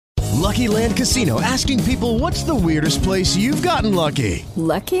Lucky Land Casino, asking people, what's the weirdest place you've gotten lucky?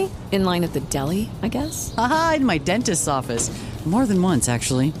 Lucky? In line at the deli, I guess? Aha, in my dentist's office. More than once,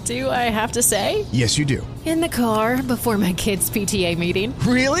 actually. Do I have to say? Yes, you do. In the car before my kids' PTA meeting.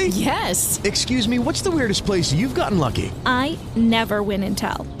 Really? Yes. Excuse me, what's the weirdest place you've gotten lucky? I never win and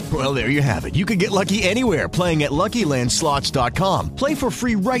tell. Well, there you have it. You can get lucky anywhere, playing at LuckyLandSlots.com. Play for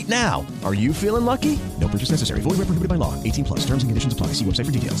free right now. Are you feeling lucky? No purchase necessary. Void where prohibited by law. 18 plus. Terms and conditions apply. See website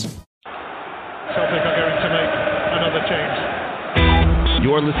for details. Celtic are going to make another change.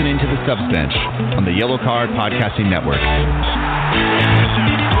 You're listening to The Subs Bench on the Yellow Card Podcasting Network.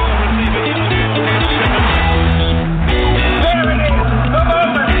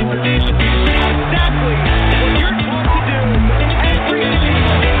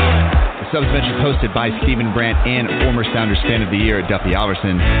 The Subs Bench is hosted by Stephen Brandt and former Sounders Fan of the Year, Duffy,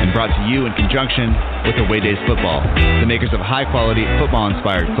 and brought to you in conjunction with Away Days Football, the makers of high-quality,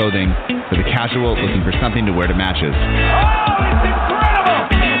 football-inspired clothing for the casual looking for something to wear to matches.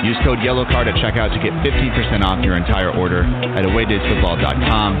 Use code YELLOWCARD at checkout to get 15% off your entire order at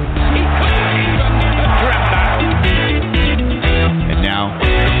awaydaysfootball.com. And now,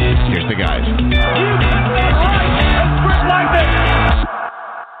 here's the guys.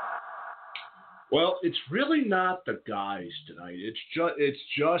 Well, it's really not the guys tonight. It's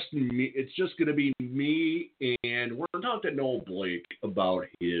just me. It's just going to be me, and we're going to talk to Noel Blake about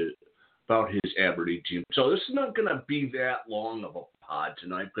his Aberden team. So this is not going to be that long of a pod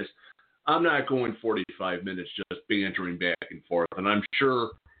tonight because I'm not going 45 minutes just bantering back and forth, and I'm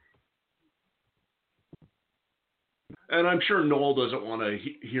sure Noel doesn't want to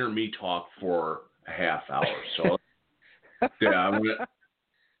hear me talk for a half hour. So yeah, I'm gonna.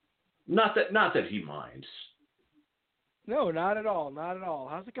 Not that he minds. No, not at all. Not at all.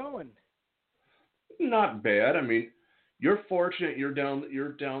 How's it going? Not bad. I mean, you're fortunate you're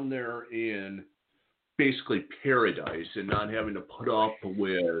down there in basically paradise and not having to put up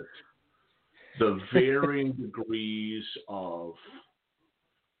with the varying degrees of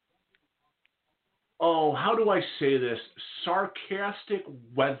how do I say this? Sarcastic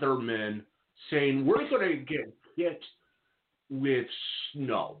weathermen saying we're going to get hit with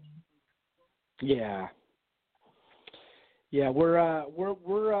snow. Yeah, we're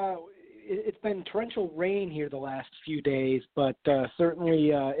it's been torrential rain here the last few days, but certainly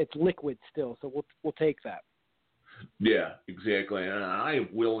it's liquid still, so we'll take that. Yeah, exactly. And I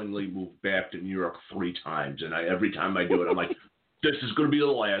have willingly moved back to New York 3 times, and every time I do it, I'm like, this is going to be the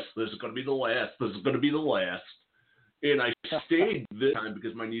last. This is going to be the last. This is going to be the last. And I stayed this time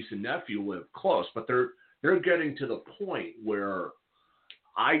because my niece and nephew live close, but they're getting to the point where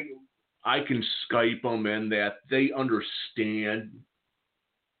I can Skype them and that they understand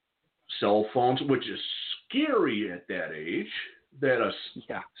cell phones, which is scary at that age, that a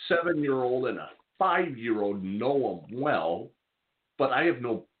 7-year-old and a 5-year-old know them well, but I have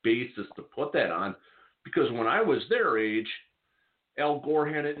no basis to put that on because when I was their age, Al Gore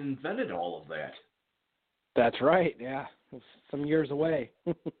hadn't invented all of that. That's right, yeah. It's some years away.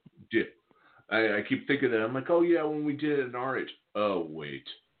 Yeah. I keep thinking that. I'm like, oh, yeah, when we did it in our age. Oh, wait.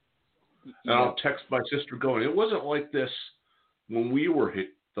 And I'll text my sister going, it wasn't like this when we were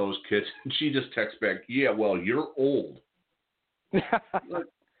those kids. And she just texts back, yeah, well, you're old. I'm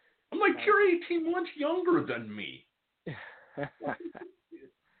like, you're 18 months younger than me.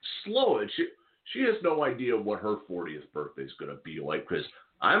 Slow it. She has no idea what her 40th birthday is going to be like because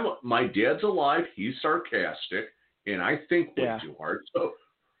my dad's alive. He's sarcastic, and I think way too hard. So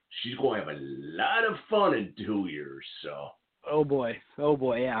she's going to have a lot of fun in 2 years. So. Oh boy,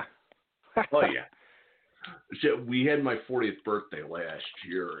 yeah. Oh yeah. So we had my 40th birthday last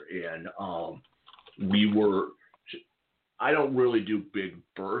year, and I don't really do big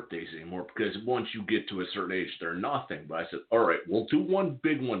birthdays anymore because once you get to a certain age, they're nothing. But I said, all right, we'll do one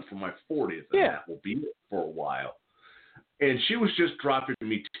big one for my 40th, and that will be it for a while. And she was just dropping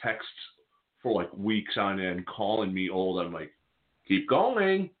me texts for like weeks on end, calling me old. I'm like, keep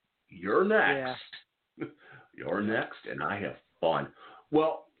going. You're next. Yeah. You're next, and I have fun.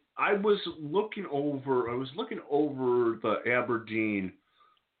 Well, I was looking over the Aberden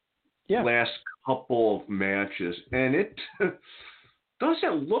last couple of matches, and it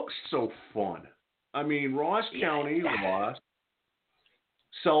doesn't look so fun. I mean, Ross County lost.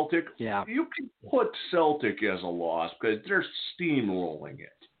 Celtic, you can put Celtic as a loss because they're steamrolling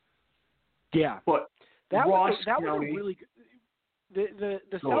it. Yeah, but that was a really good.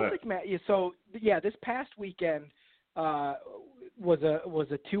 The Celtic match. So this past weekend was a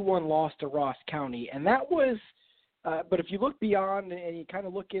 2-1 loss to Ross County, and that was. But if you look beyond and you kind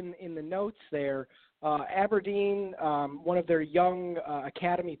of look in the notes there, Aberden, one of their young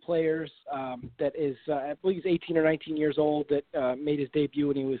academy players that is, I believe he's 18 or 19 years old, that made his debut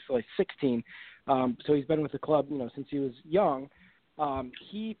when he was like 16. So he's been with the club, since he was young.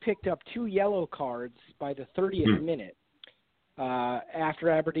 He picked up 2 yellow cards by the 30th minute after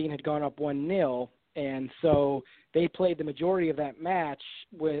Aberden had gone up 1-0. And so they played the majority of that match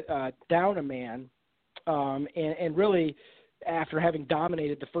with down a man, and really, after having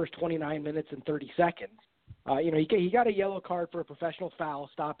dominated the first 29 minutes and 30 seconds. He got a yellow card for a professional foul,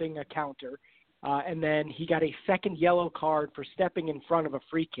 stopping a counter, and then he got a second yellow card for stepping in front of a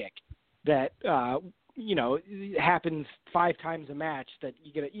free kick that, happens 5 times a match that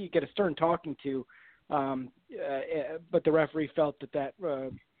you get a stern talking to, but the referee felt that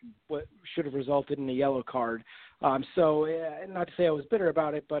what should have resulted in a yellow card. So not to say I was bitter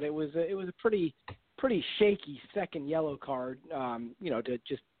about it, but it was a pretty shaky second yellow card, to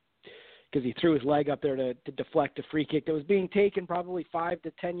just because he threw his leg up there to deflect a free kick that was being taken probably 5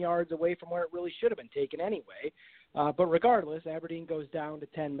 to 10 yards away from where it really should have been taken anyway. But regardless, Aberden goes down to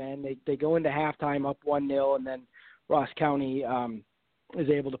 10 men. They go into halftime up 1-0, and then Ross County is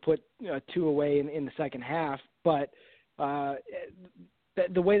able to put 2 away in the second half. But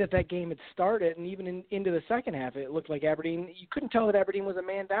the way that game had started, and even into the second half, it looked like Aberden. You couldn't tell that Aberden was a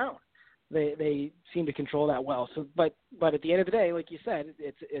man down. They seem to control that well. So, but at the end of the day, like you said,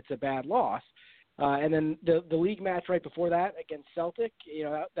 it's a bad loss. And then the league match right before that against Celtic,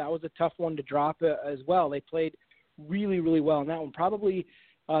 that was a tough one to drop as well. They played really, really well in that one. Probably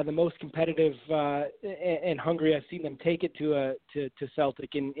the most competitive and hungry I've seen them take it to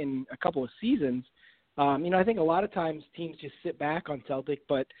Celtic in a couple of seasons. I think a lot of times teams just sit back on Celtic,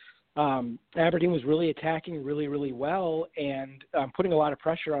 but Aberden was really attacking really, really well and putting a lot of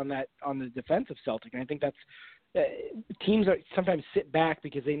pressure on the defense of Celtic. And I think that's teams sometimes sit back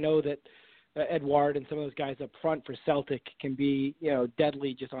because they know that Edouard and some of those guys up front for Celtic can be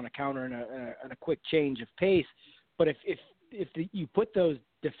deadly just on a counter and a quick change of pace. But if you put those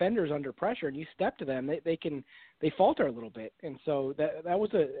defenders under pressure and you step to them, they falter a little bit. And so that was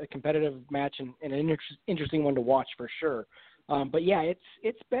a competitive match and an interesting one to watch for sure. But yeah,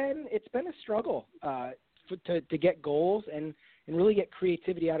 it's been a struggle to get goals and really get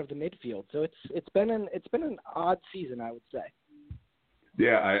creativity out of the midfield. So it's been an odd season, I would say.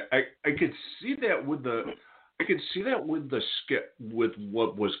 Yeah, I could see that with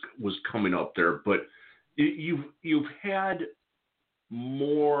what was coming up there, but you've had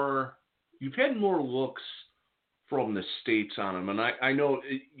more looks from the States on them, and I know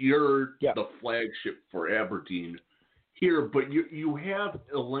you're the flagship for Aberden here, but you have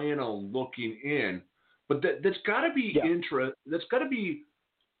Atlanta looking in, but that's got to be that's got to be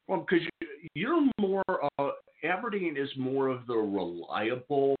because you're more Aberden is more of the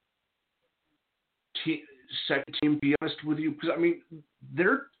reliable second team. To be honest with you, because I mean,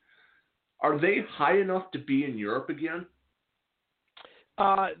 are they high enough to be in Europe again?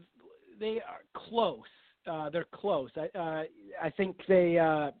 They are close. They're close. I think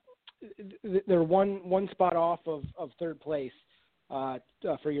they're one spot off of third place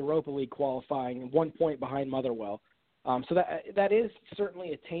for Europa League qualifying, and 1 point behind Motherwell. So that is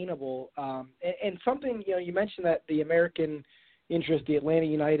certainly attainable. And something, you mentioned that the American interest, the Atlanta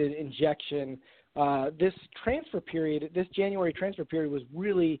United injection, this January transfer period was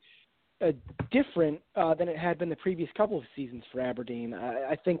really different than it had been the previous couple of seasons for Aberden.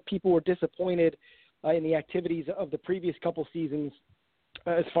 I think people were disappointed in the activities of the previous couple seasons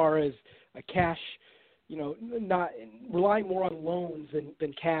as far as cash, not relying more on loans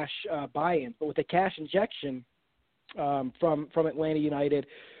than cash buy-ins. But with the cash injection from Atlanta United,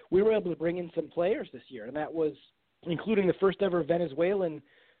 we were able to bring in some players this year, and that was including the first ever Venezuelan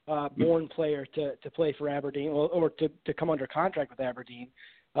born player to play for Aberden or to come under contract with Aberden.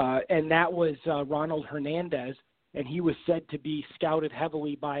 And that was Ronald Hernandez, and he was said to be scouted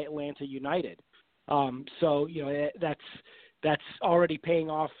heavily by Atlanta United. So that's already paying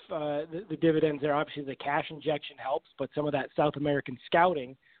off the dividends there. Obviously, the cash injection helps, but some of that South American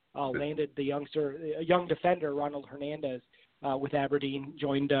scouting landed a young defender, Ronald Hernandez, with Aberden,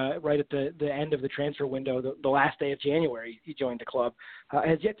 joined right at the end of the transfer window, the last day of January. He joined the club.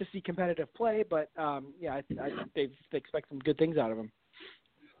 Has yet to see competitive play, but I think they expect some good things out of him.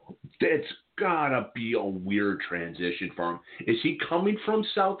 That's gotta be a weird transition for him. Is he coming from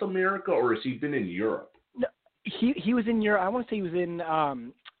South America or has he been in Europe? No, he was in Europe. I want to say he was in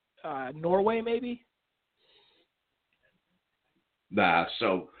Norway, maybe.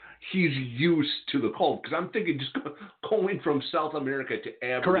 So he's used to the cold. Because I'm thinking just going from South America to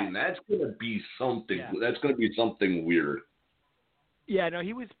Aberden, that's gonna be something. Yeah. That's gonna be something weird. Yeah, no,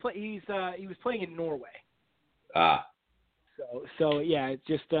 he was playing in Norway. Ah. So yeah, it's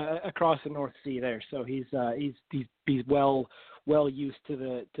just across the North Sea there. So he's well used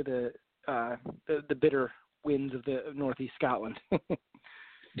to the bitter winds of Northeast Scotland.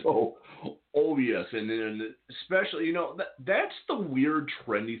 Oh yes, and then especially that's the weird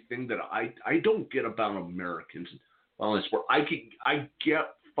trendy thing that I don't get about Americans following sport. I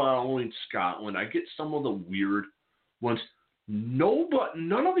get following Scotland. I get some of the weird ones.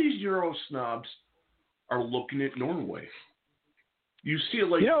 None of these Euro snobs are looking at Norway. You see it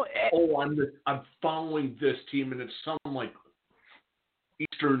like, I'm following this team, and it's some like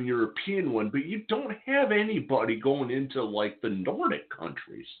Eastern European one, but you don't have anybody going into like the Nordic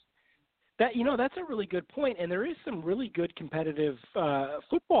countries. That's a really good point, and there is some really good competitive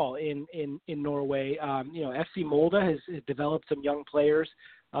football in Norway. FC Molde has developed some young players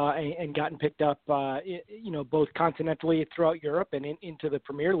and gotten picked up, both continentally throughout Europe and into the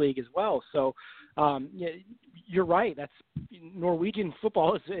Premier League as well. So you're right. That's Norwegian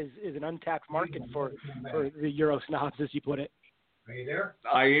football is an untapped market for the Euro snobs, as you put it. Are you there?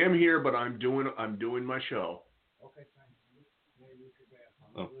 I am here, but I'm doing my show. Okay, thanks. Maybe we could back.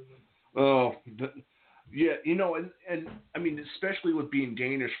 Yeah, and I mean, especially with being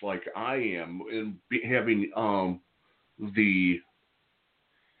Danish like I am, and having the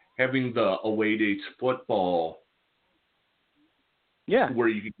away dates football, where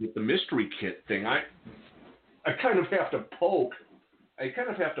you can get the mystery kit thing. I kind of have to poke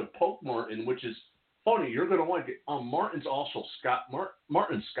Martin, which is funny. You're going to like it. Martin's also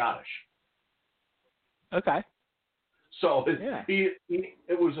Martin's Scottish. Okay. So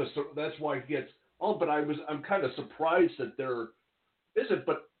that's why he gets. Oh, but I'm kind of surprised that there isn't.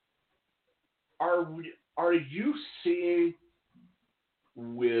 But are you seeing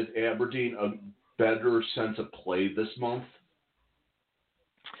with Aberden a better sense of play this month?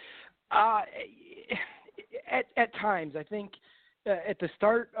 At times, I think at the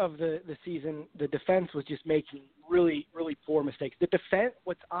start of the season, the defense was just making really, really poor mistakes. The defense.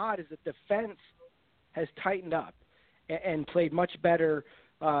 What's odd is the defense has tightened up and played much better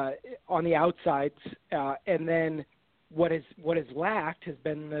on the outsides, and then what has lacked has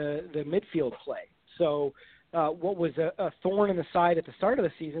been the midfield play. So what was a thorn in the side at the start of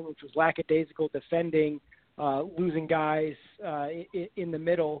the season, which was lackadaisical defending, losing guys in the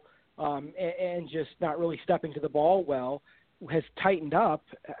middle, and just not really stepping to the ball well, has tightened up.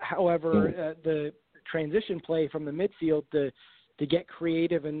 However, the transition play from the midfield to get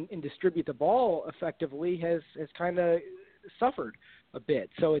creative and distribute the ball effectively has kind of suffered a bit.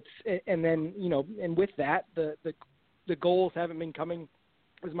 So and with that, the goals haven't been coming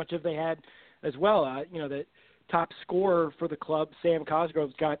as much as they had as well. The top scorer for the club, Sam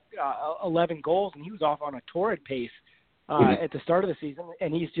Cosgrove's got 11 goals, and he was off on a torrid pace at the start of the season,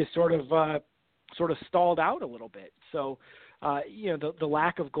 and he's just sort of stalled out a little bit. So, the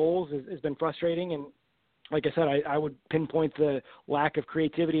lack of goals has been frustrating, and like I said, I would pinpoint the lack of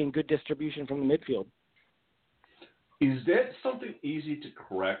creativity and good distribution from the midfield. Is that something easy to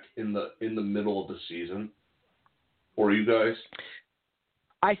correct in the middle of the season for you guys?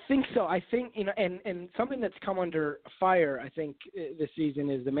 I think so. I think, and something that's come under fire, I think, this season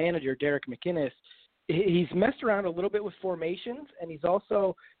is the manager, Derek McInnes. He's messed around a little bit with formations, and he's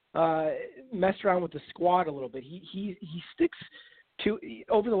also messed around with the squad a little bit. He sticks to,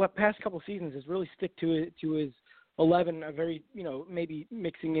 over the past couple of seasons, has really stick to his 11, a very, maybe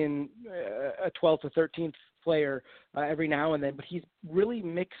mixing in a 12th or 13th player every now and then, but he's really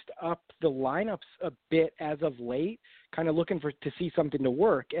mixed up the lineups a bit as of late, kind of looking to see something to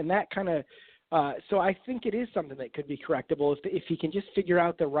work. And that kind of, so I think it is something that could be correctable if he can just figure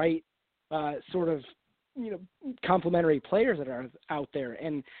out the right sort of, complementary players that are out there.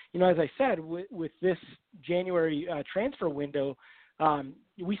 And, as I said, with this January transfer window,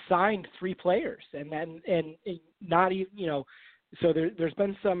 we signed 3 players, and not even, so there's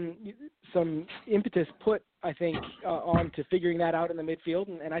been some impetus put, I think, on to figuring that out in the midfield,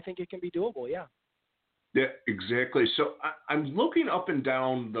 and I think it can be doable. Yeah. Yeah, exactly. So I'm looking up and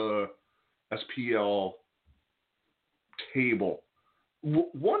down the SPL table.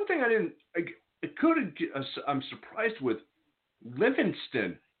 One thing I'm surprised with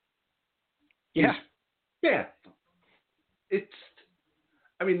Livingston. Yeah. Yeah.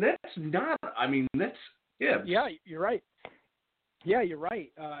 Yeah, you're right. Yeah, you're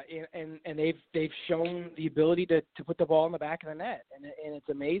right. And they've shown the ability to put the ball in the back of the net, and it's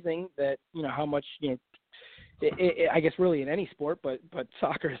amazing that how much I guess really in any sport, but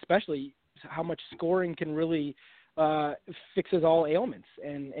soccer especially, how much scoring can really fixes all ailments,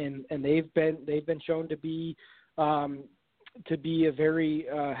 and they've been shown to be to be a very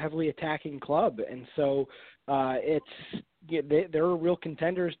heavily attacking club, and so they're real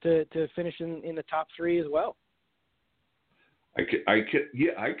contenders to finish in the top three as well. I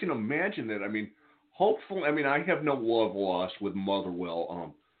can imagine that. I mean, hopefully, I mean, I have no love lost with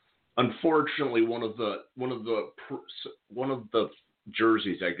Motherwell. Unfortunately, one of the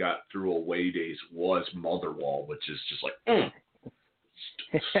jerseys I got through away days was Motherwell, which is just like,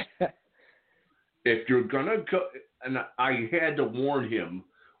 if you're gonna go, and I had to warn him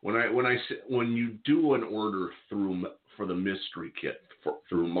when you do an order for the mystery kit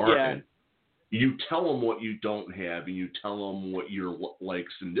through Martin, you tell him what you don't have and you tell him what your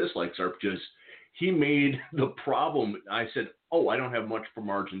likes and dislikes are, because he made the problem. I said, "Oh, I don't have much from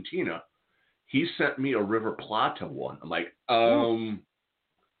Argentina." He sent me a River Plata one. I'm like,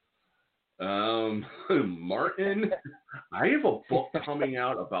 Martin, I have a book coming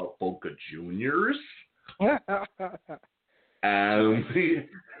out about Boca Juniors. I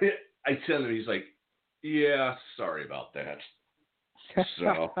sent him. He's like, "Yeah, sorry about that."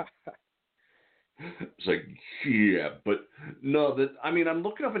 So it's like, yeah, but no. I'm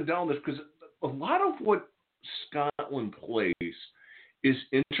looking up and down this because a lot of what Scotland plays is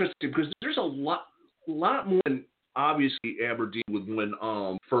interesting, because there's a lot more than obviously Aberden when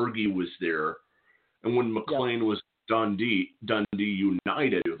Fergie was there, and when McLean was Dundee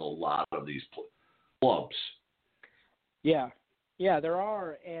United with a lot of these clubs. Yeah, there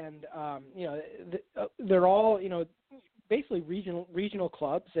are, and they're all basically regional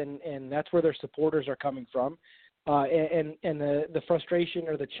clubs, and that's where their supporters are coming from, and the frustration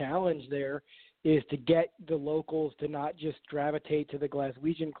or the challenge there is to get the locals to not just gravitate to the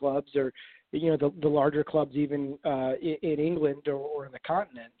Glaswegian clubs or the larger clubs even in England or in the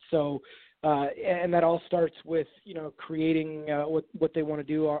continent. So and that all starts with creating what they want to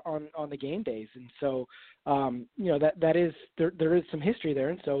do on the game days, and so that is there is some history there,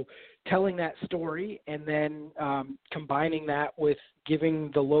 and so telling that story and then combining that with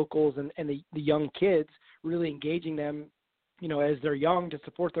giving the locals and the young kids, really engaging them as they're young to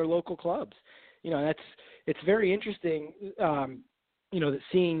support their local clubs. It's very interesting, that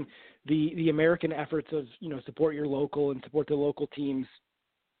seeing the American efforts of, support your local and support the local teams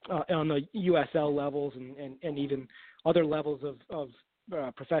on the USL levels and even other levels of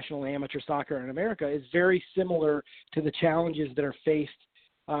professional and amateur soccer in America is very similar to the challenges that are faced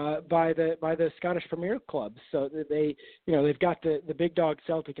by the Scottish Premier clubs. So they've got the big dog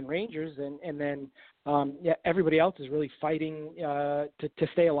Celtic and Rangers, and then everybody else is really fighting to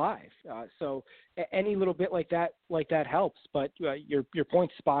stay alive. So any little bit like that helps. But your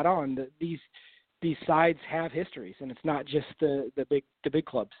point's spot on. These sides have histories, and it's not just the big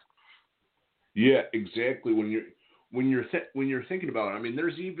clubs. Yeah, exactly. When you're thinking about it, I mean,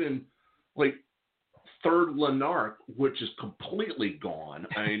 there's even like Third Lanark, which is completely gone.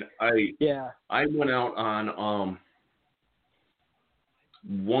 I mean, I went out on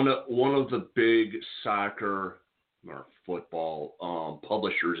one of the big soccer or football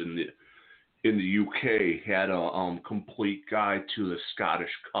publishers in the UK had a complete guide to the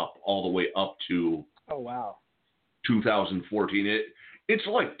Scottish Cup all the way up to 2014. It's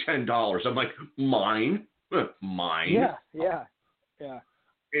like $10. I'm like, mine. Yeah.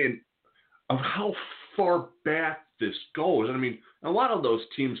 And of how far back this goes. I mean, a lot of those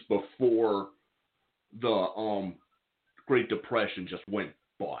teams before the Great Depression just went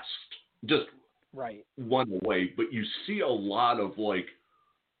bust, just went away. But you see a lot of like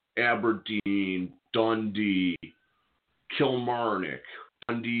Aberdeen, Dundee, Kilmarnock,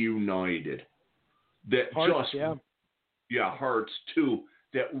 Dundee United, that Hearts, Hearts too,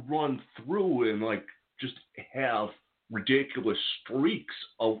 that run through and like just have ridiculous streaks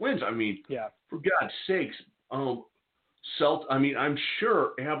of wins. I mean, for God's sakes, I'm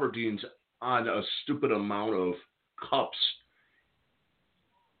sure Aberdeen's on a stupid amount of cups,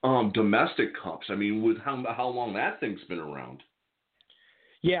 domestic cups. I mean, with how long that thing's been around.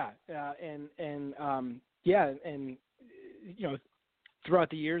 Throughout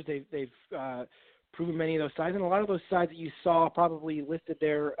the years they've proven many of those sides, and a lot of those sides that you saw probably listed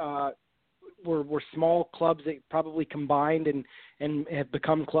there were small clubs that probably combined and have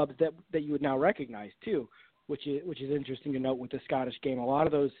become clubs that you would now recognize too, which is interesting to note with the Scottish game. A lot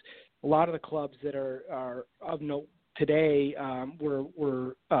of the clubs that are of note today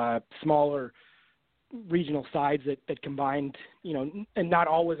were smaller regional sides that combined, and not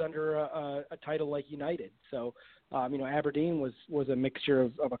always under a title like United. So, Aberdeen was a mixture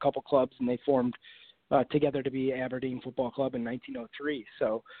of a couple clubs, and they formed together to be Aberdeen Football Club in 1903.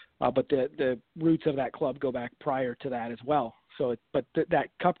 So, but the roots of that club go back prior to that as well. So, that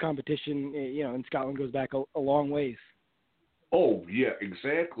cup competition, in Scotland goes back a long ways. Oh yeah,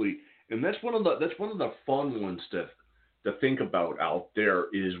 exactly. And that's one of the fun ones to think about out there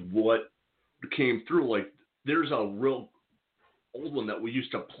is what came through. Like there's a real old one that we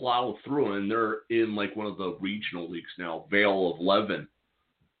used to plow through, and they're in like one of the regional leagues now, Vale of Leven,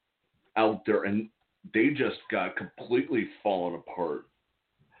 out there, and they just got completely fallen apart.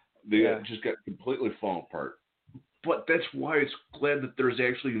 They just got completely fallen apart. But that's why it's glad that there's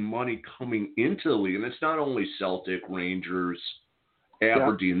actually money coming into the league, and it's not only Celtic, Rangers,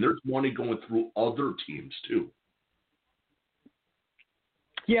 Aberden. There's money going through other teams too.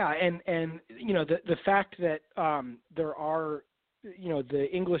 Yeah, and you know the fact that there are the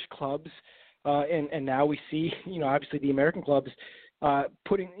English clubs and now we see obviously the American clubs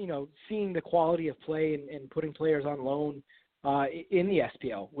putting seeing the quality of play and putting players on loan in the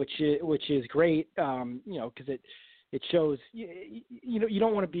SPL, which is great because it shows you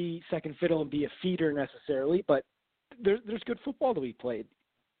don't want to be second fiddle and be a feeder necessarily, but there's good football to be played.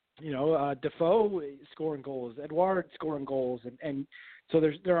 Defoe scoring goals, Edouard scoring goals, and so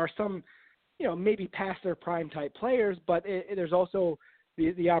there are some, maybe past their prime type players, but there's also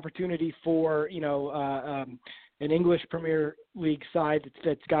the opportunity for an English Premier League side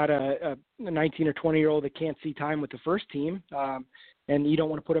that's got a 19 or 20-year-old that can't see time with the first team, and you don't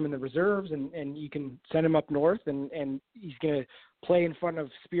want to put him in the reserves, and you can send him up north, and he's going to play in front of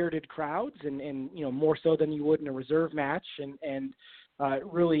spirited crowds, and more so than you would in a reserve match, and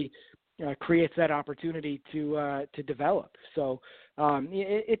really creates that opportunity to develop. So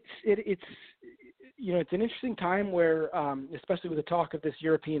it's an interesting time where, especially with the talk of this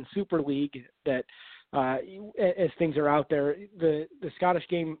European Super League, that as things are out there, the Scottish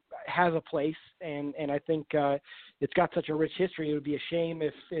game has a place, and I think it's got such a rich history. It would be a shame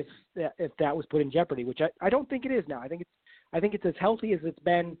if that was put in jeopardy, which I don't think it is now. I think it's as healthy as it's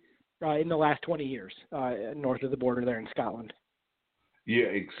been in the last 20 years north of the border there in Scotland. Yeah,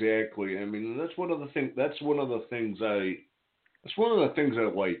 exactly. I mean, that's one of the things I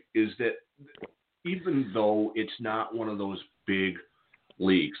like is that even though it's not one of those big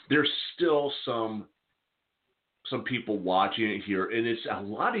leagues, there's still some people watching it here, and it's a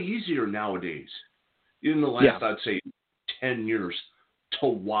lot easier nowadays. In the last, I'd say, 10 years, to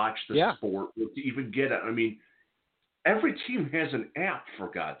watch the sport or to even get it. I mean, every team has an app, for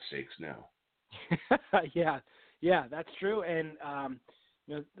God's sakes, now. Yeah, that's true. And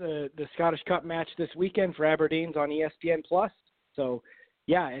the Scottish Cup match this weekend for Aberdeen's on ESPN Plus. So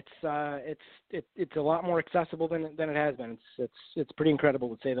yeah, it's a lot more accessible than it has been. It's pretty incredible,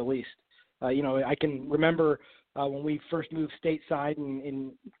 to say the least. I can remember when we first moved stateside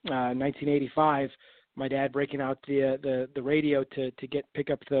in 1985. My dad breaking out the radio to pick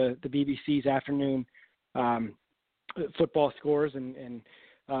up the BBC's afternoon football scores, and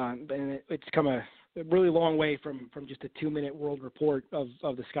it's come a really long way from just a 2-minute world report of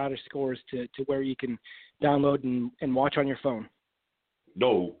the Scottish scores to where you can download and watch on your phone.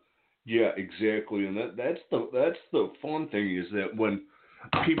 No, yeah, exactly, and that's the fun thing is that when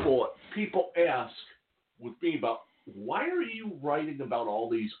people ask with me about why are you writing about all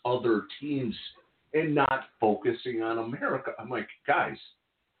these other teams and not focusing on America, I'm like, guys,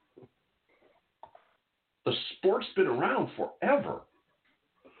 the sport's been around forever.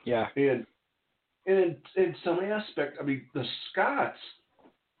 Yeah, and in some aspect, I mean, the Scots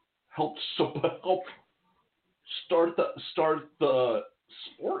helped start the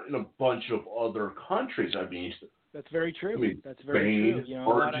sport in a bunch of other countries. I mean, that's very true. I mean, that's very Spain, true.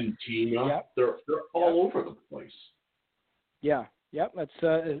 Argentina, they're all over the place. Yeah, that's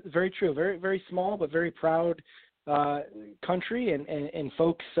very true. Very, very small but very proud country, and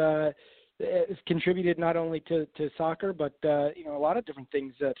folks contributed not only to soccer but a lot of different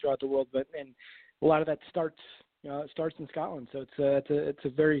things throughout the world. But a lot of that starts in Scotland. So it's a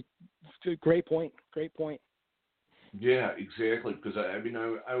very great point. Great point. Yeah, exactly. Because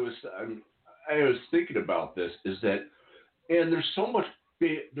I was thinking about this is that, and there's so much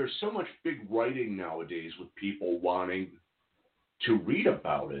big writing nowadays with people wanting to read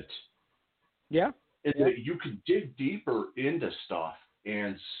about it. Yeah. And that you can dig deeper into stuff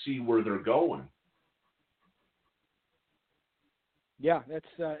and see where they're going. Yeah,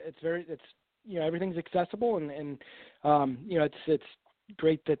 everything's accessible, and it's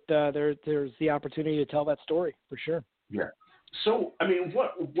great that there's the opportunity to tell that story for sure. Yeah. So, I mean,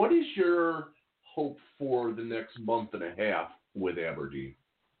 what is your hope for the next month and a half with Aberden?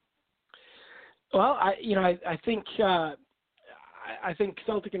 Well, I think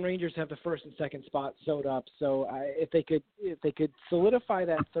Celtic and Rangers have the first and second spot sewed up. So if they could solidify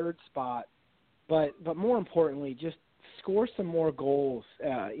that third spot, but more importantly, just score some more goals,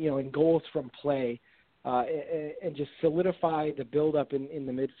 and goals from play, and just solidify the buildup in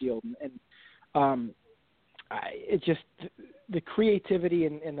the midfield. And it just the creativity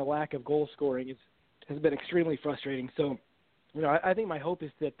and the lack of goal scoring has been extremely frustrating. So, I think my hope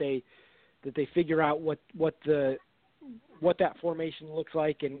is that they figure out what that formation looks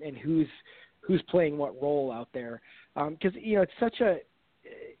like and who's playing what role out there. Because it's such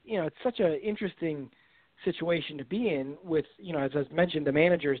a interesting situation to be in with, as I mentioned, the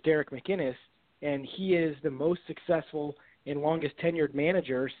manager is Derek McInnes, and he is the most successful and longest tenured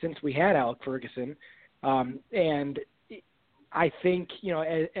manager since we had Alec Ferguson. And I think,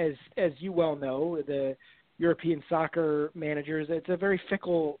 as you well know, the European soccer managers, it's a very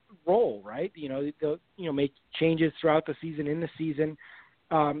fickle role, right? They'll make changes throughout the season, in the season.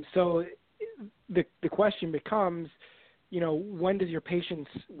 So the question becomes, when does your patience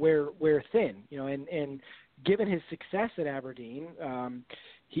wear thin? And given his success at Aberdeen,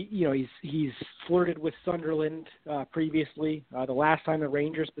 he's flirted with Sunderland previously. The last time the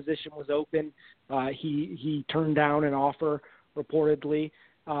Rangers position was open, he turned down an offer reportedly.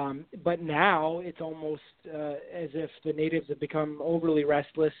 But now it's almost as if the natives have become overly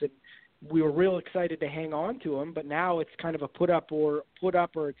restless, and we were real excited to hang on to him. But now it's kind of a put up or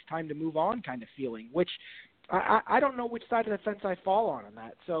it's time to move on kind of feeling, which I don't know which side of the fence I fall on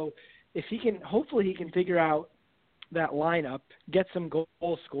that. So if hopefully he can figure out that lineup, get some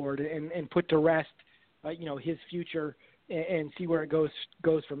goals scored, and put to rest, his future, and see where it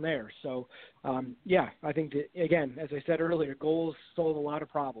goes from there. So, I think that, again, as I said earlier, goals solve a lot of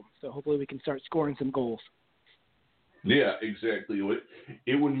problems. So hopefully we can start scoring some goals. Yeah, exactly.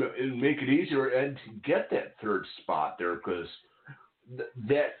 It would make it easier and to get that third spot there, because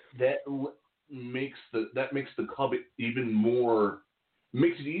that makes the Cub even more.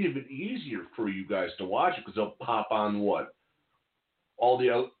 Makes it even easier for you guys to watch it, because they'll pop on all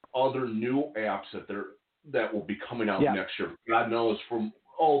the other new apps that will be coming out next year. God knows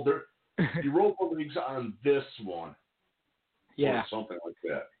the Europa League's on this one. Yeah. Or something like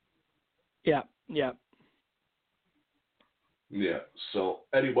that. Yeah. Yeah. So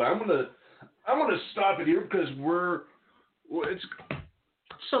anyway, I'm gonna stop it here, because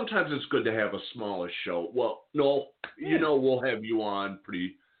sometimes it's good to have a smallish show. Well, no, we'll have you on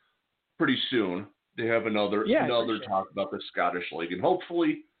pretty soon to have another talk about the Scottish League, and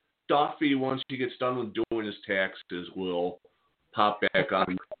hopefully Duffy, once he gets done with doing his taxes, will pop back on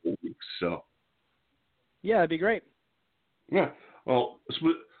in a couple weeks. So yeah, that'd be great. Yeah. Well,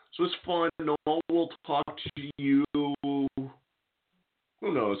 so it's fun. Noel, we'll talk to you. Who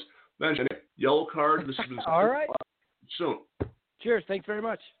knows? Mention it. Yellow card. This is all right. Soon. Cheers. Thanks very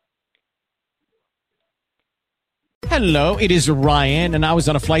much. Hello, it is Ryan, and I was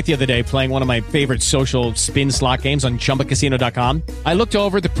on a flight the other day playing one of my favorite social spin slot games on ChumbaCasino.com. I looked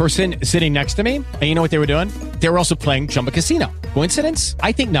over at the person sitting next to me, and you know what they were doing? They were also playing Chumba Casino. Coincidence?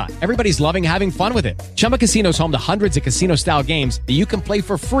 I think not. Everybody's loving having fun with it. Chumba Casino is home to hundreds of casino-style games that you can play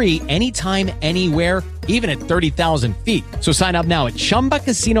for free anytime, anywhere, even at 30,000 feet. So sign up now at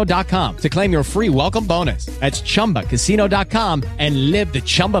ChumbaCasino.com to claim your free welcome bonus. That's ChumbaCasino.com and live the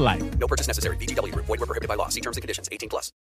Chumba life. No purchase necessary. VGW. Void where prohibited by law. See terms and conditions. 18+.